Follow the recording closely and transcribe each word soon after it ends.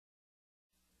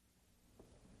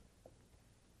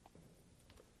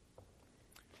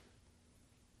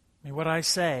May what I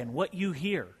say and what you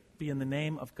hear be in the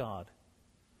name of God.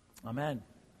 Amen.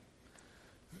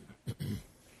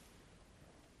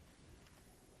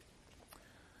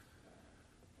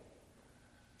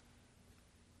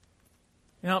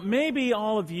 Now, maybe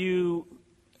all of you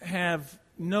have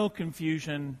no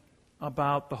confusion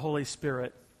about the Holy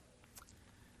Spirit,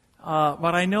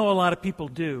 but I know a lot of people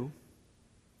do.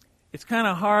 It's kind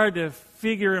of hard to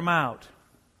figure him out.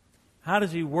 How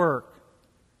does he work?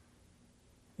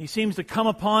 He seems to come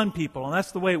upon people, and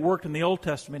that's the way it worked in the Old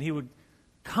Testament. He would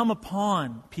come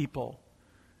upon people.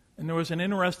 And there was an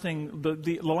interesting,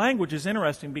 the language is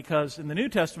interesting because in the New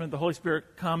Testament, the Holy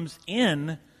Spirit comes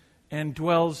in and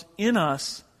dwells in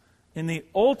us. In the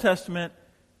Old Testament,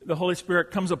 the Holy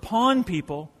Spirit comes upon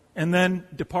people and then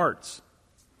departs.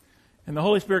 And the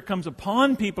Holy Spirit comes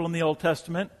upon people in the Old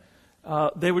Testament,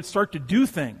 they would start to do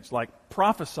things like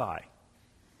prophesy.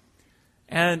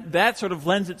 And that sort of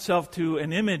lends itself to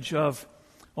an image of,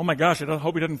 oh my gosh, I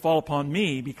hope he doesn't fall upon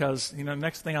me because,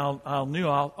 next thing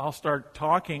I'll start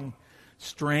talking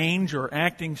strange or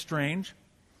acting strange.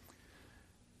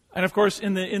 And of course,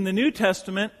 in the New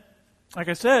Testament, like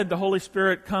I said, the Holy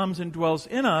Spirit comes and dwells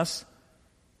in us.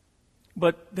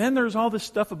 But then there's all this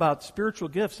stuff about spiritual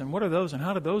gifts, and what are those, and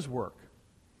how do those work?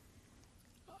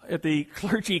 At the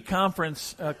clergy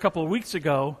conference a couple of weeks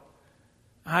ago,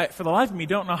 I, for the life of me,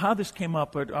 don't know how this came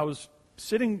up, but I was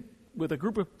sitting with a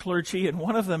group of clergy, and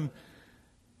one of them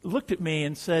looked at me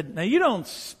and said, "Now, you don't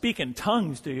speak in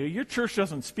tongues, do you? Your church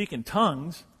doesn't speak in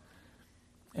tongues."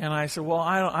 And I said, "Well,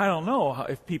 I don't know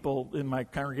if people in my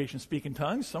congregation speak in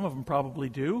tongues. Some of them probably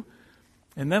do."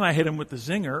 And then I hit him with the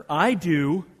zinger. I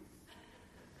do.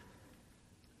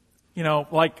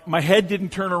 Like my head didn't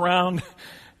turn around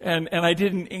and I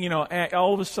didn't,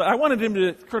 all of a sudden, I wanted him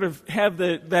to sort of have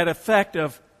that effect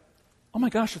of, oh my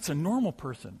gosh, it's a normal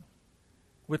person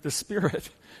with the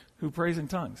Spirit who prays in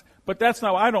tongues. But that's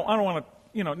not, I don't want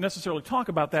to, necessarily talk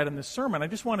about that in this sermon. I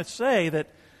just want to say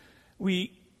that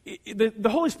the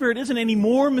Holy Spirit isn't any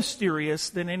more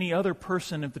mysterious than any other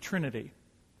person of the Trinity,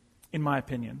 in my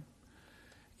opinion.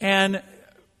 And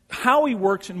how he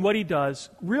works and what he does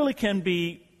really can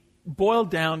be boiled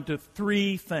down to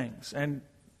three things. And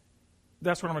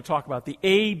that's what I'm going to talk about, the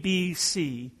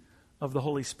ABC of the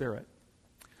Holy Spirit.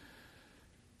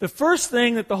 The first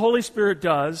thing that the Holy Spirit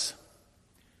does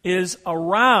is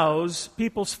arouse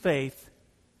people's faith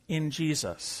in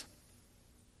Jesus.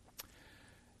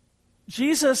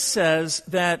 Jesus says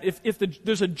that if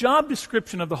there's a job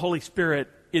description of the Holy Spirit,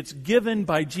 it's given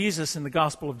by Jesus in the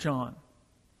Gospel of John.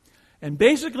 And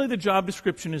basically the job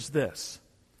description is this.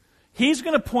 He's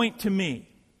going to point to me.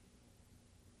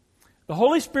 The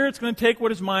Holy Spirit's going to take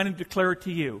what is mine and declare it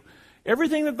to you.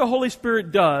 Everything that the Holy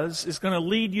Spirit does is going to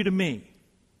lead you to me.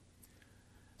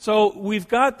 So we've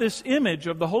got this image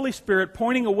of the Holy Spirit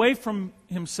pointing away from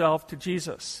himself to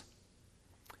Jesus.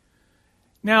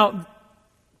 Now,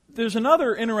 there's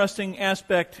another interesting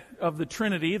aspect of the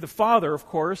Trinity, the Father, of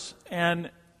course, and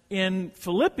in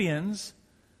Philippians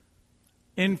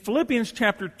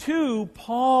chapter 2,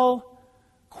 Paul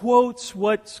quotes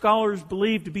what scholars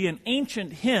believe to be an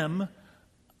ancient hymn,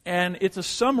 and it's a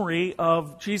summary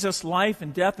of Jesus' life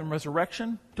and death and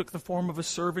resurrection. Took the form of a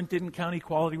servant, didn't count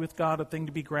equality with God a thing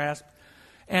to be grasped.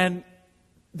 And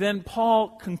then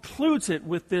Paul concludes it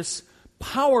with this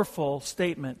powerful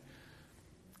statement.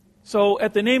 So,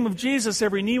 at the name of Jesus,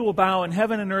 every knee will bow in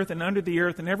heaven and earth and under the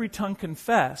earth, and every tongue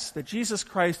confess that Jesus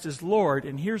Christ is Lord,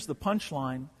 and here's the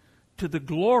punchline, to the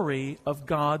glory of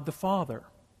God the Father.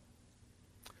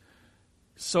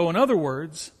 So, in other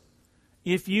words,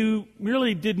 if you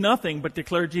really did nothing but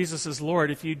declare Jesus as Lord,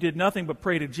 if you did nothing but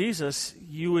pray to Jesus,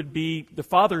 you would be, the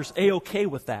Father's A-okay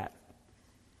with that.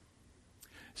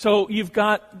 So you've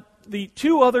got the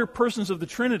two other persons of the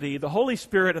Trinity, the Holy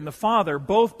Spirit and the Father,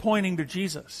 both pointing to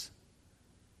Jesus.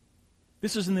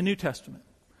 This is in the New Testament.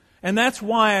 And that's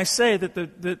why I say that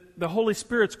the Holy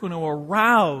Spirit's going to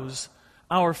arouse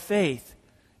our faith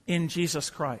in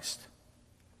Jesus Christ.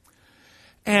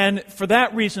 And for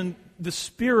that reason, the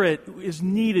Spirit is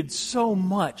needed so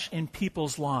much in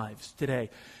people's lives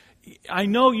today. I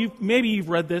know maybe you've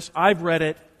read this, I've read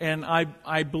it, and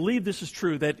I believe this is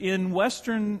true, that in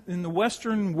the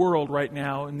Western world right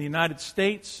now, in the United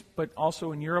States, but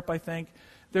also in Europe, I think,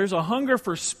 there's a hunger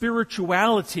for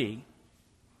spirituality,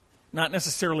 not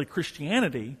necessarily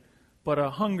Christianity, but a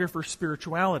hunger for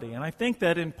spirituality. And I think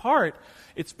that in part,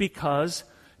 it's because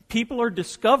people are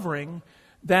discovering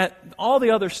that all the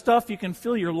other stuff you can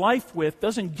fill your life with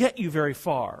doesn't get you very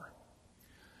far.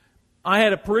 I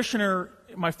had a parishioner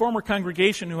in my former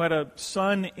congregation who had a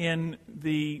son in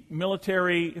the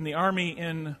military, in the Army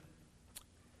in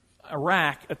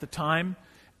Iraq at the time,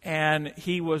 and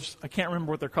he was, I can't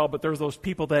remember what they're called, but there's those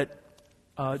people that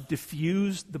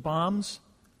diffused the bombs,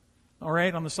 all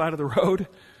right, on the side of the road.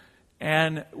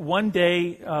 And one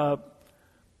day,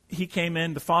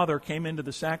 the father came into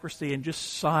the sacristy and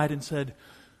just sighed and said,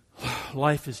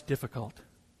 life is difficult.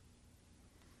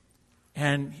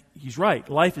 And he's right,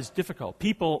 life is difficult.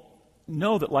 People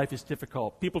know that life is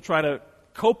difficult. People try to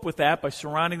cope with that by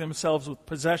surrounding themselves with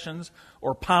possessions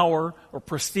or power or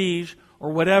prestige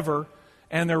or whatever,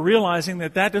 and they're realizing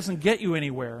that that doesn't get you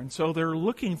anywhere, and so they're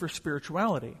looking for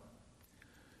spirituality.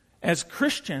 As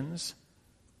Christians,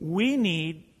 we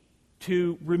need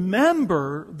to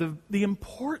remember the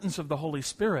importance of the Holy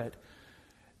Spirit,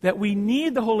 that we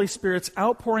need the Holy Spirit's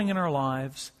outpouring in our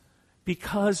lives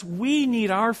because we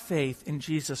need our faith in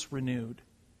Jesus renewed.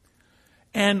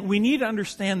 And we need to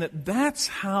understand that that's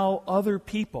how other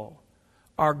people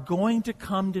are going to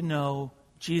come to know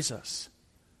Jesus.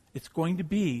 It's going to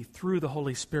be through the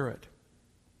Holy Spirit.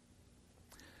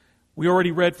 We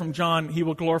already read from John, he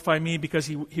will glorify me because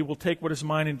he will take what is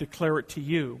mine and declare it to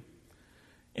you.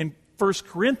 In 1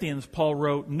 Corinthians, Paul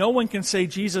wrote, no one can say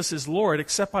Jesus is Lord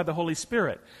except by the Holy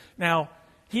Spirit. Now,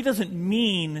 he doesn't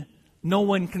mean no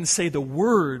one can say the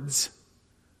words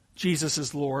Jesus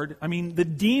is Lord. I mean, the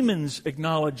demons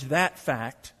acknowledge that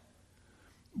fact.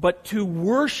 But to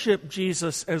worship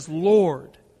Jesus as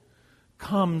Lord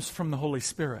comes from the Holy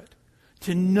Spirit.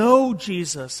 To know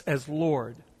Jesus as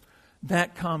Lord,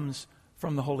 that comes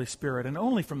from the Holy Spirit, and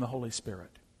only from the Holy Spirit.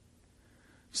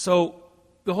 So,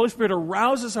 the Holy Spirit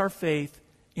arouses our faith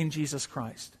in Jesus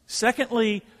Christ.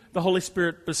 Secondly, the Holy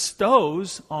Spirit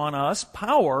bestows on us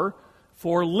power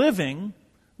for living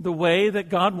the way that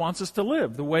God wants us to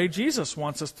live, the way Jesus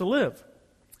wants us to live.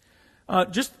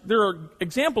 There are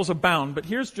examples abound, but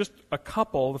here's just a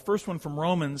couple. The first one from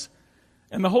Romans.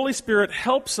 And the Holy Spirit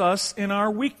helps us in our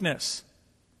weakness.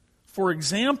 For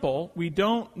example, we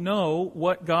don't know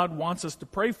what God wants us to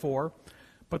pray for,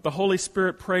 but the Holy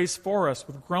Spirit prays for us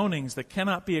with groanings that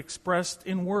cannot be expressed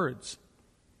in words.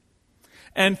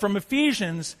 And from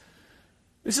Ephesians,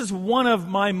 this is one of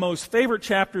my most favorite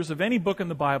chapters of any book in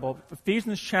the Bible.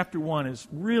 Ephesians chapter 1 is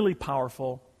really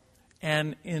powerful.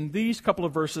 And in these couple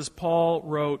of verses, Paul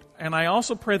wrote, and I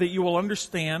also pray that you will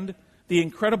understand the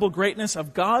incredible greatness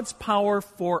of God's power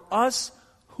for us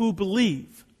who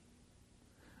believe.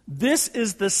 This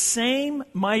is the same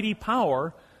mighty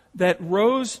power that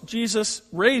raised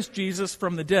Jesus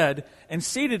from the dead and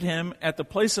seated him at the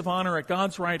place of honor at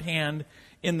God's right hand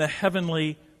in the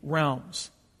heavenly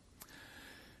realms.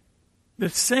 The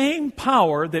same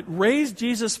power that raised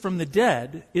Jesus from the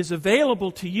dead is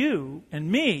available to you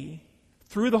and me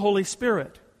through the Holy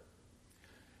Spirit.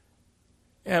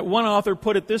 One author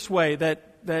put it this way,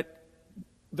 that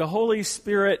the Holy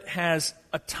Spirit has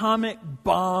atomic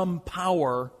bomb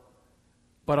power,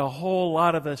 but a whole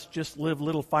lot of us just live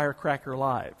little firecracker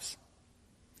lives.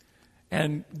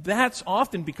 And that's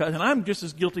often because, and I'm just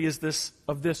as guilty of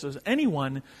this as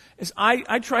anyone, is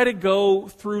I try to go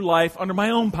through life under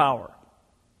my own power.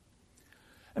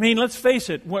 I mean, let's face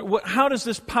it, how does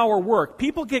this power work?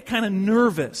 People get kind of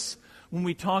nervous when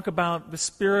we talk about the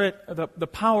Spirit, the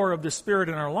power of the Spirit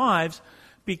in our lives,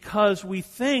 because we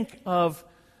think of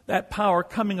that power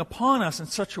coming upon us in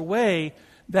such a way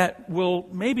that will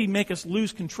maybe make us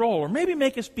lose control, or maybe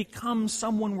make us become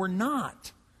someone we're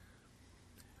not.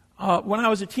 When I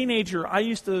was a teenager, I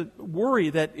used to worry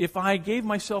that if I gave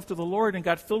myself to the Lord and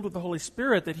got filled with the Holy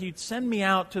Spirit, that He'd send me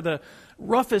out to the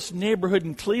roughest neighborhood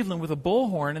in Cleveland with a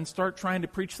bullhorn and start trying to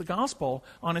preach the gospel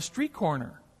on a street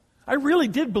corner. I really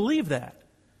did believe that,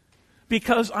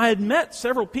 because I had met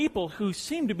several people who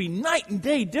seemed to be night and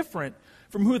day different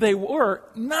from who they were,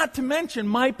 not to mention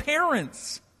my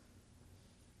parents.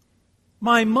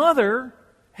 My mother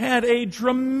had a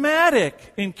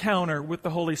dramatic encounter with the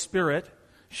Holy Spirit.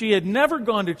 She had never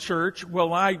gone to church,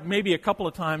 maybe a couple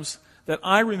of times that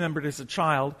I remembered as a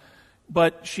child,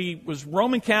 but she was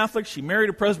Roman Catholic. She married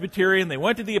a Presbyterian. They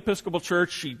went to the Episcopal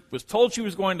Church. She was told she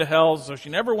was going to hell, so she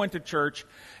never went to church.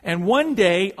 And one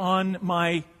day on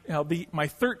my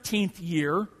 13th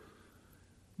year,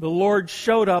 the Lord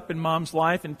showed up in Mom's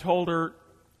life and told her,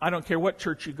 I don't care what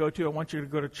church you go to, I want you to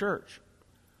go to church.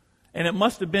 And it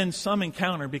must have been some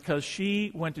encounter, because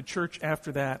she went to church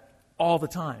after that all the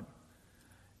time.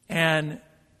 And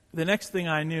the next thing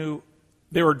I knew,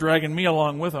 they were dragging me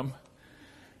along with them.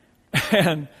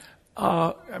 And,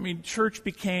 church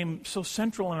became so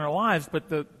central in our lives, but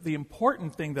the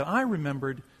important thing that I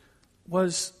remembered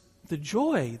was the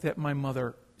joy that my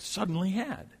mother suddenly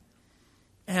had.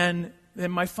 And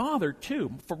my father,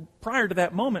 too. Prior to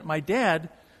that moment, my dad,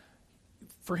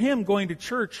 for him, going to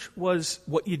church was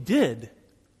what you did.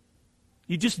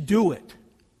 You just do it.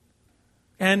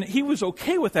 And he was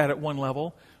okay with that at one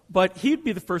level, but he'd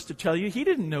be the first to tell you he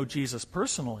didn't know Jesus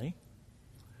personally.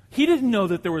 He didn't know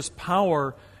that there was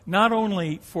power not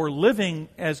only for living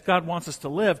as God wants us to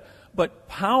live, but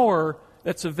power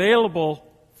that's available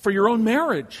for your own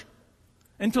marriage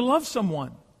and to love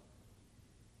someone.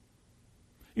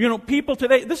 You know, people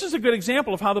today, this is a good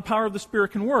example of how the power of the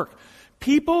Spirit can work.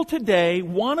 People today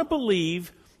want to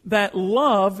believe that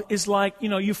love is like, you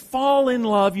know, you fall in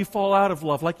love, you fall out of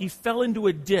love, like you fell into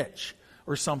a ditch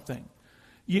or something.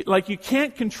 Like you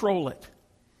can't control it.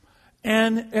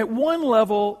 And at one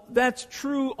level, that's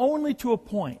true only to a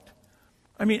point.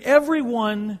 I mean,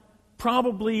 everyone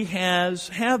probably has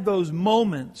had those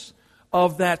moments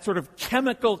of that sort of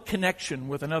chemical connection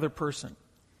with another person.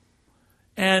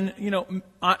 And, you know,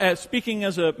 speaking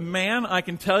as a man, I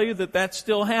can tell you that that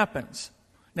still happens.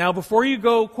 Now, before you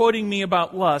go quoting me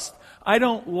about lust, I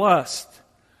don't lust.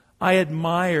 I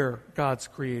admire God's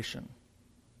creation.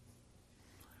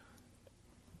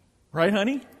 Right,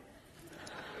 honey?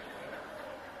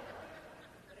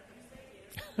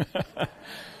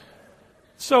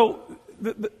 So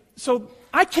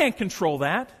I can't control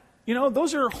that. You know,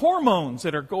 those are hormones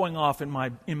that are going off in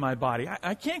my body.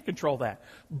 I can't control that.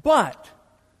 But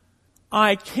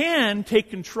I can take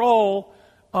control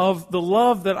of the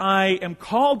love that I am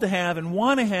called to have and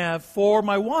want to have for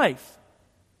my wife.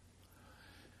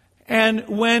 And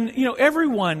when, you know,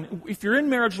 everyone, if you're in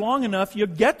marriage long enough, you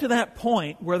get to that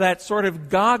point where that sort of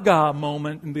gaga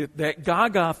moment, and that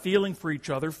gaga feeling for each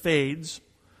other fades.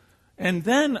 And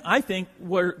then I think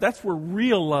that's where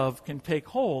real love can take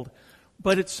hold.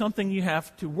 But it's something you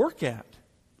have to work at.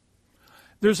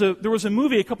 There was a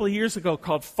movie a couple of years ago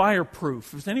called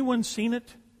Fireproof. Has anyone seen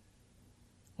it?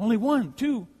 Only 1,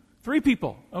 2, 3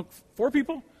 people. 4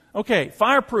 people? Okay,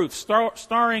 Fireproof,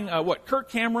 starring Kirk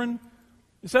Cameron.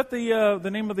 Is that the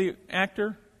name of the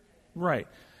actor? Right.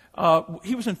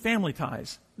 He was in Family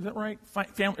Ties. Is that right?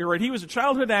 Right. He was a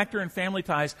childhood actor in Family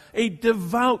Ties, a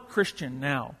devout Christian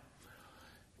now.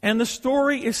 And the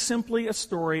story is simply a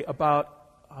story about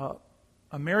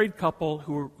a married couple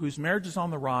whose marriage is on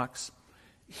the rocks.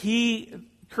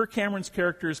 Kirk Cameron's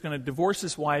character is going to divorce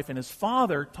his wife, and his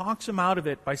father talks him out of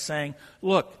it by saying,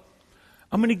 look,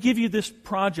 I'm going to give you this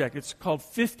project. It's called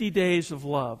 50 Days of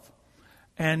Love.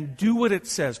 And do what it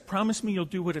says. Promise me you'll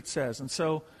do what it says. And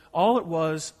so all it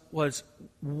was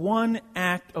one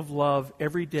act of love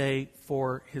every day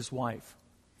for his wife.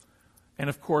 And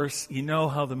of course, you know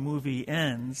how the movie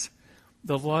ends.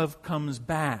 The love comes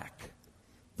back.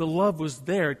 The love was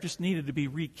there. It just needed to be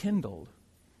rekindled.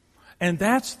 And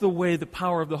that's the way the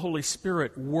power of the Holy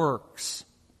Spirit works.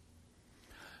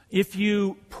 If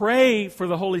you pray for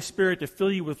the Holy Spirit to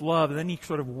fill you with love, and then you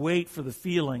sort of wait for the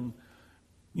feeling,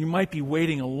 you might be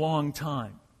waiting a long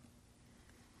time.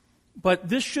 But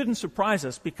this shouldn't surprise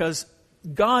us, because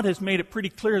God has made it pretty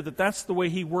clear that that's the way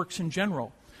He works in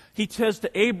general. He says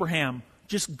to Abraham,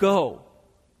 just go.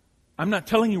 I'm not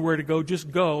telling you where to go,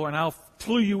 just go, and I'll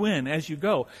clue you in as you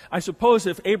go. I suppose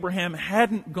if Abraham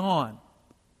hadn't gone,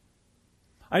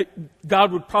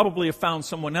 God would probably have found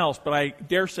someone else, but I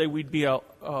dare say we'd be a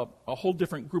whole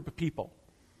different group of people.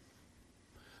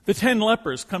 The 10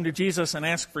 lepers come to Jesus and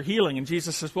ask for healing, and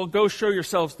Jesus says, well, go show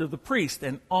yourselves to the priest.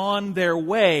 And on their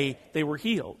way, they were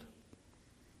healed.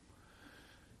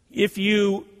 If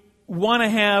you want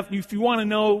to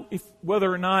know whether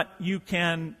or not you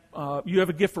have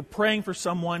a gift for praying for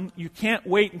someone, you can't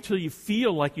wait until you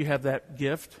feel like you have that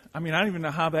gift. I mean, I don't even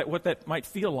know what that might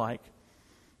feel like.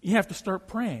 You have to start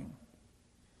praying.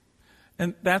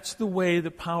 And that's the way the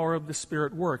power of the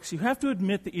Spirit works. You have to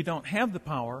admit that you don't have the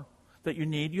power that you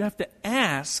need. You have to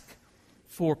ask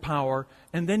for power,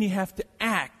 and then you have to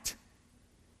act.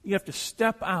 You have to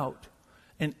step out.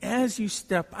 And as you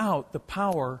step out, the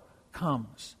power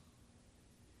comes.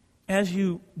 As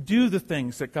you do the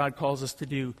things that God calls us to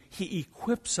do, He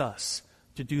equips us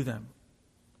to do them.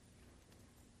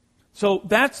 So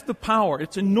that's the power.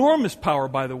 It's enormous power,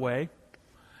 by the way.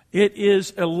 It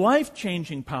is a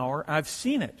life-changing power. I've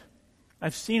seen it.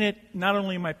 I've seen it not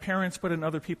only in my parents, but in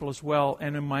other people as well,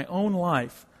 and in my own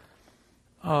life.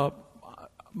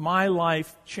 My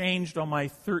life changed on my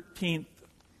 13th,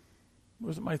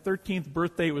 was it my 13th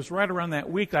birthday? It was right around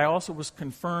that week. I also was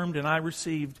confirmed, and I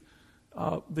received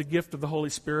the gift of the Holy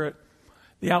Spirit,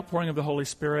 the outpouring of the Holy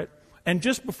Spirit. And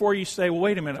just before you say, well,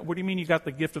 wait a minute, what do you mean you got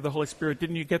the gift of the Holy Spirit?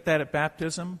 Didn't you get that at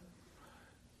baptism?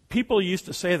 People used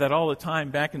to say that all the time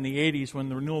back in the 80s when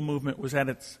the renewal movement was at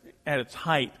its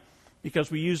height,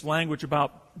 because we used language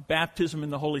about baptism in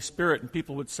the Holy Spirit, and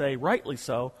people would say, rightly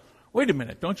so, Wait a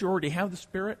minute, don't you already have the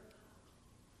Spirit?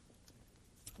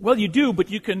 Well, you do, but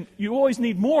you always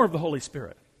need more of the Holy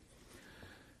Spirit.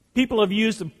 People have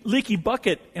used the leaky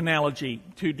bucket analogy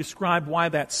to describe why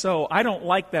that's so. I don't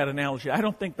like that analogy. I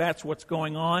don't think that's what's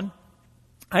going on.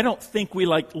 I don't think we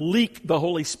leak the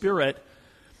Holy Spirit,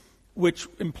 which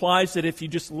implies that if you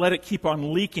just let it keep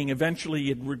on leaking,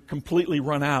 eventually it would completely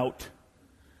run out.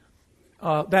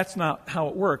 That's not how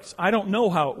it works. I don't know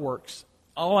how it works.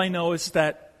 All I know is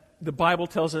that the Bible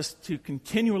tells us to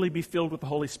continually be filled with the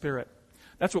Holy Spirit.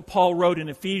 That's what Paul wrote in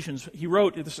Ephesians. He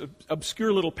wrote this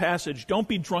obscure little passage, don't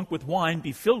be drunk with wine,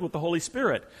 be filled with the Holy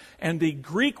Spirit. And the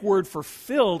Greek word for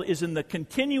filled is in the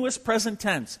continuous present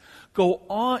tense. Go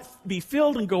on, be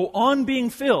filled and go on being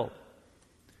filled.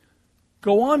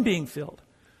 Go on being filled.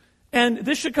 And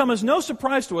this should come as no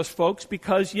surprise to us, folks,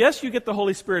 because yes, you get the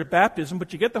Holy Spirit at baptism,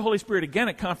 but you get the Holy Spirit again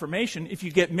at confirmation. If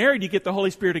you get married, you get the Holy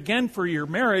Spirit again for your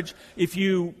marriage. If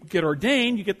you get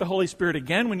ordained, you get the Holy Spirit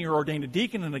again when you're ordained a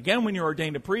deacon, and again when you're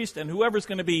ordained a priest, and whoever's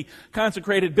going to be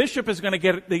consecrated bishop is going to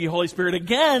get the Holy Spirit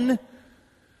again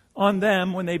on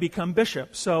them when they become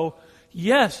bishops. So,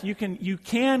 yes, you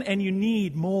can and you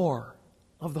need more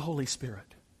of the Holy Spirit.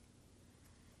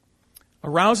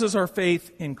 Arouses our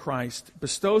faith in Christ,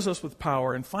 bestows us with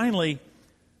power, and finally,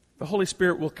 the Holy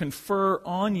Spirit will confer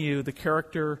on you the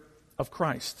character of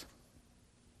Christ.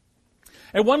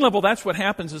 At one level, that's what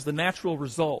happens as the natural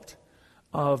result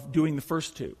of doing the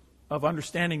first two, of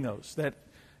understanding those, that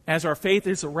as our faith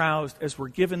is aroused, as we're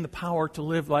given the power to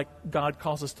live like God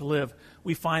calls us to live,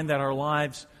 we find that our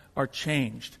lives are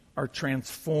changed, are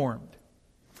transformed.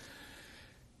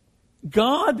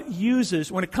 God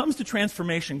uses, when it comes to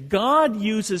transformation, God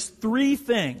uses three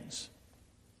things.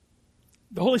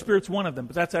 The Holy Spirit's one of them,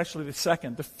 but that's actually the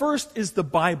second. The first is the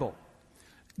Bible.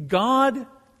 God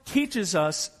teaches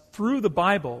us through the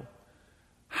Bible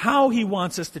how He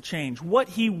wants us to change, what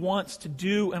He wants to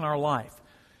do in our life.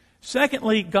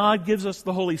 Secondly, God gives us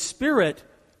the Holy Spirit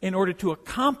in order to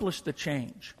accomplish the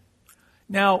change.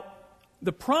 Now,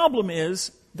 the problem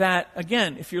is that,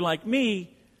 again, if you're like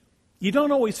me, you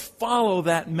don't always follow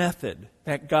that method,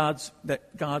 that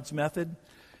God's method,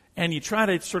 and you try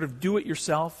to sort of do it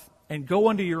yourself and go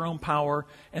under your own power,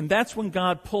 and that's when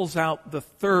God pulls out the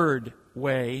third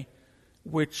way,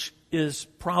 which is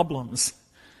problems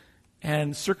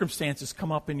and circumstances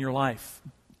come up in your life.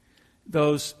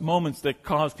 Those moments that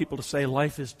cause people to say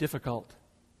life is difficult.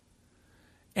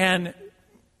 And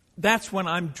that's when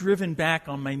I'm driven back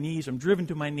on my knees. I'm driven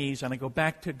to my knees, and I go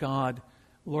back to God.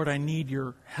 Lord, I need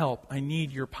your help. I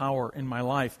need your power in my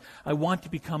life. I want to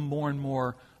become more and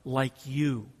more like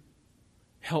you.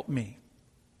 Help me.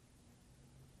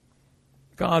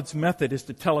 God's method is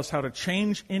to tell us how to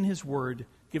change in His Word,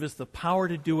 give us the power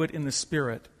to do it in the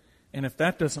Spirit. And if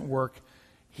that doesn't work,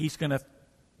 He's going to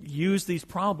use these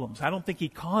problems. I don't think He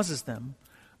causes them,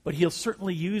 but He'll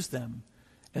certainly use them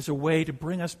as a way to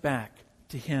bring us back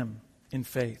to Him in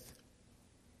faith.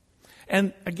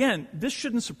 And again, this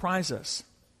shouldn't surprise us.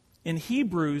 In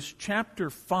Hebrews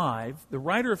chapter 5, the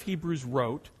writer of Hebrews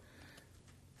wrote,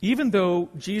 even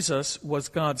though Jesus was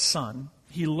God's Son,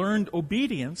 He learned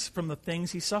obedience from the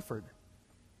things He suffered.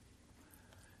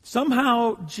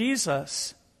 Somehow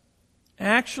Jesus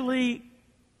actually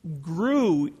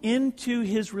grew into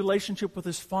His relationship with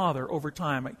His Father over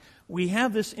time. We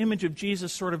have this image of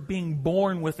Jesus sort of being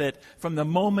born with it from the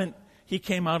moment He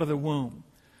came out of the womb.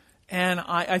 And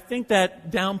I think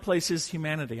that downplays His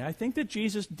humanity. I think that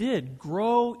Jesus did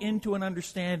grow into an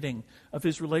understanding of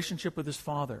His relationship with His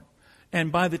Father.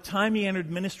 And by the time He entered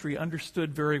ministry,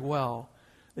 understood very well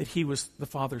that He was the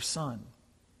Father's Son.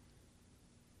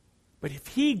 But if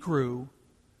He grew,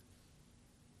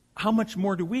 how much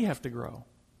more do we have to grow?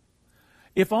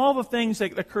 If all the things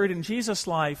that occurred in Jesus'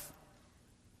 life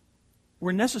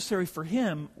were necessary for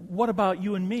Him, what about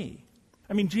you and me?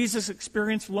 I mean, Jesus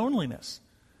experienced loneliness.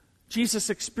 Jesus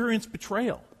experienced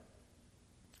betrayal.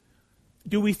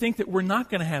 Do we think that we're not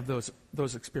going to have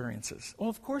those experiences? Well,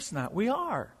 of course not. We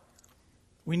are.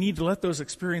 We need to let those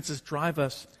experiences drive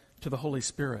us to the Holy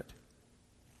Spirit.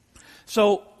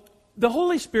 So, the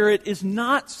Holy Spirit is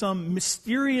not some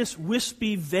mysterious,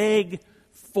 wispy, vague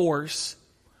force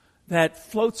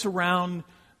that floats around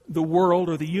the world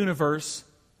or the universe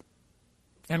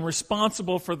and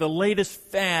responsible for the latest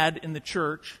fad in the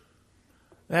church.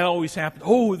 That always happens.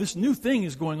 Oh, this new thing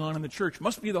is going on in the church.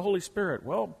 Must be the Holy Spirit.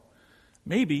 Well,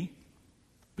 maybe,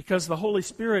 because the Holy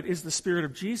Spirit is the Spirit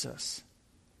of Jesus.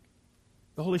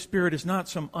 The Holy Spirit is not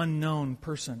some unknown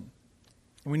person.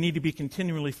 And we need to be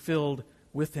continually filled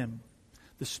with Him.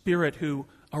 The Spirit who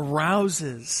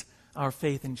arouses our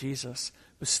faith in Jesus,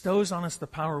 bestows on us the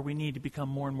power we need to become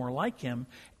more and more like him,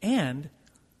 and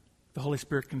the Holy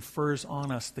Spirit confers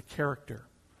on us the character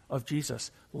of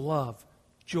Jesus: love,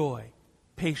 joy,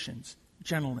 patience,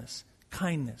 gentleness,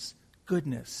 kindness,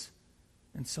 goodness,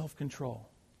 and self-control.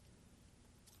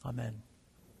 Amen.